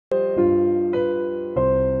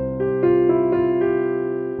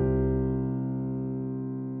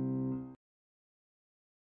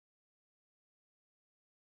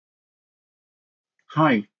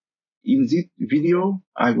Hi, in this video,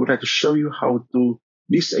 I would like to show you how to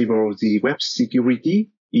disable the web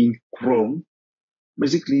security in Chrome.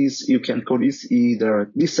 Basically, you can call this either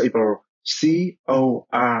disable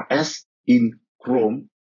CORS in Chrome.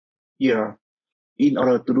 Here, in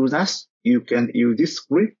order to do that, you can use this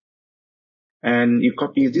script and you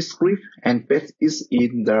copy this script and paste it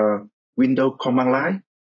in the Windows command line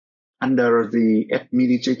under the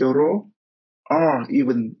administrator role, or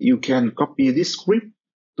even you can copy this script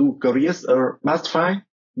to create a BAT file,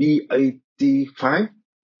 BAT file,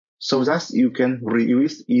 so that you can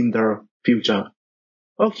reuse in the future.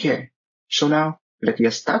 Okay, so now let's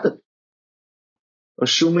get started.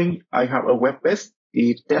 Assuming I have a web page,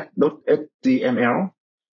 test.html,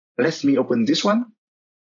 let me open this one.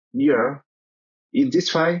 Here, in this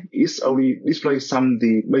file, it's only display some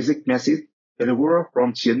the basic message available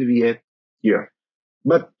from chienvh here.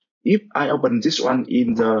 But if I open this one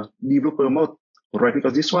in the developer mode, right-click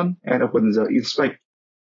on this one and open the inspect,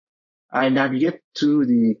 I navigate to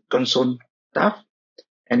the console tab,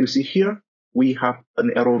 and you see here we have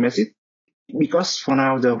an error message because for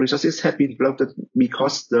now the resources have been blocked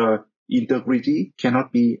because the integrity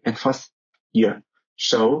cannot be enforced here.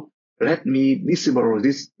 So let me disable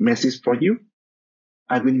this message for you.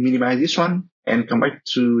 I will minimize this one and come back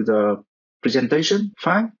to the presentation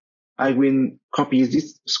file. I will copy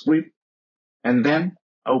this script and then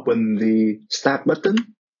open the start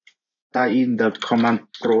button, type in the command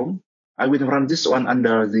Chrome. I will run this one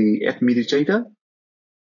under the administrator.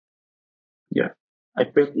 Yeah, I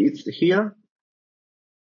paste it here.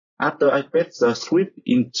 After I paste the script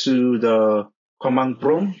into the command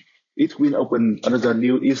Chrome, it will open another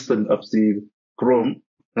new instance of the Chrome.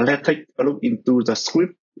 Let's take a look into the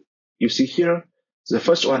script. You see here, the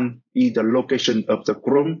first one is the location of the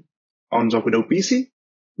Chrome on the Windows PC.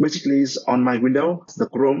 Basically, on my Windows, the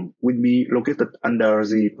Chrome will be located under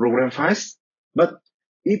the program files. But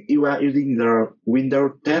if you are using the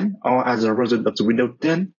Windows 10 or as a version of the Windows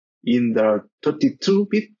 10 in the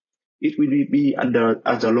 32-bit, it will be under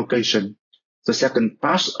other location. The second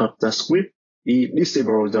part of the script is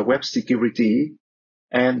disable the web security.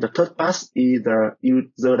 And the third part is the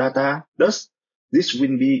user data. Thus, this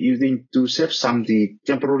will be using to save some the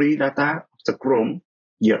temporary data of the Chrome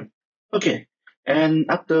here. Okay. And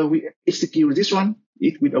after we execute this one,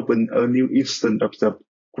 it will open a new instance of the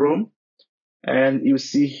Chrome. And you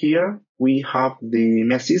see here, we have the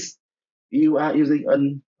message. You are using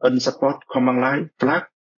an unsupport command line flag.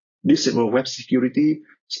 Disable web security,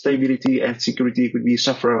 stability, and security will be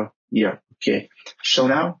suffer here. Okay. So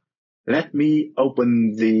now, let me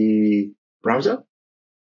open the browser.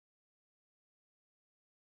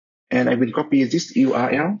 And I will copy this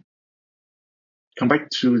URL. Come back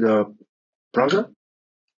to the browser.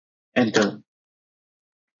 Enter.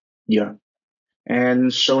 Here.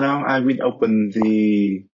 And so now I will open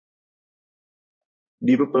the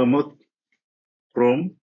developer mode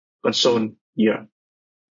Chrome console here.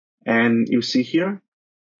 And you see here,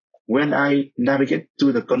 when I navigate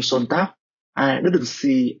to the console tab, I didn't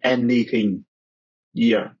see anything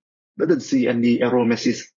here. Didn't see any error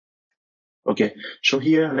message. Okay, so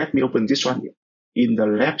here, let me open this one in the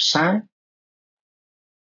left side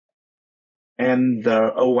and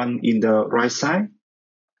the O one in the right side.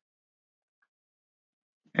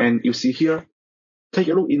 And you see here, take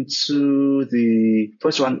a look into the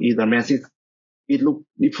first one is the message. It looks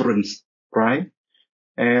different, right?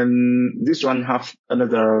 And this one have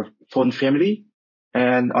another font family.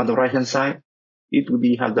 And on the right hand side, it will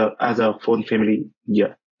be have the other font family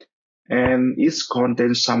here. And it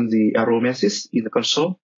contains some the error message in the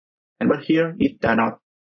console. And but here it does not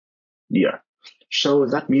here. So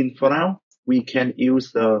that means for now, we can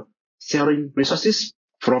use the sharing resources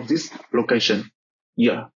from this location.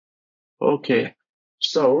 Yeah. Okay.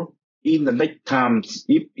 So in the next times,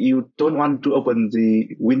 if you don't want to open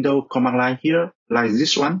the window command line here, like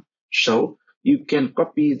this one, so you can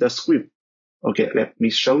copy the script. Okay, let me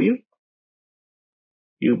show you.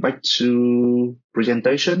 You back to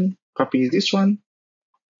presentation, copy this one,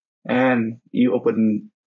 and you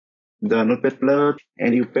open the Notepad+,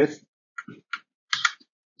 and you paste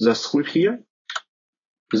the script here.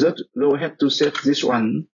 Just go ahead to save this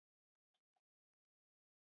one.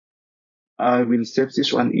 I will save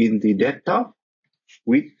this one in the desktop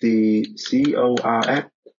with the CORS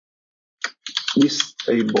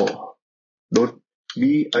disable.bat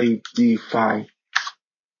file.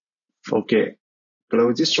 Okay,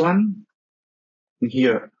 close this one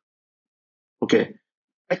here. Okay,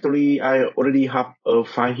 actually I already have a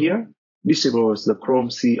file here. Disable the Chrome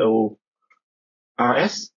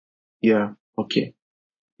CORS. Yeah, okay.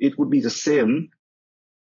 It would be the same.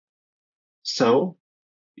 So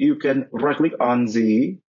you can right click on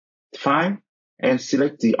the file and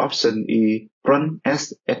select the option Run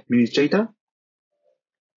as Administrator.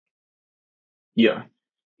 Yeah,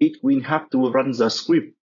 it will have to run the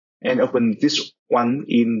script and open this one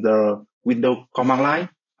in the Windows command line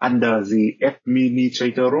under the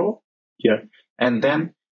administrator role. Yeah, and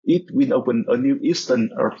then it will open a new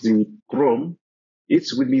instance of the Chrome. It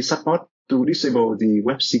will be support to disable the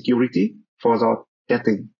web security for the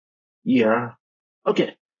setting. Yeah.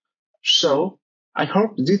 Okay. So I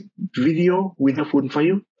hope this video will helpful for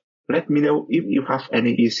you. Let me know if you have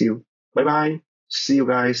any issue. Bye bye. See you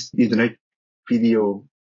guys in the next video.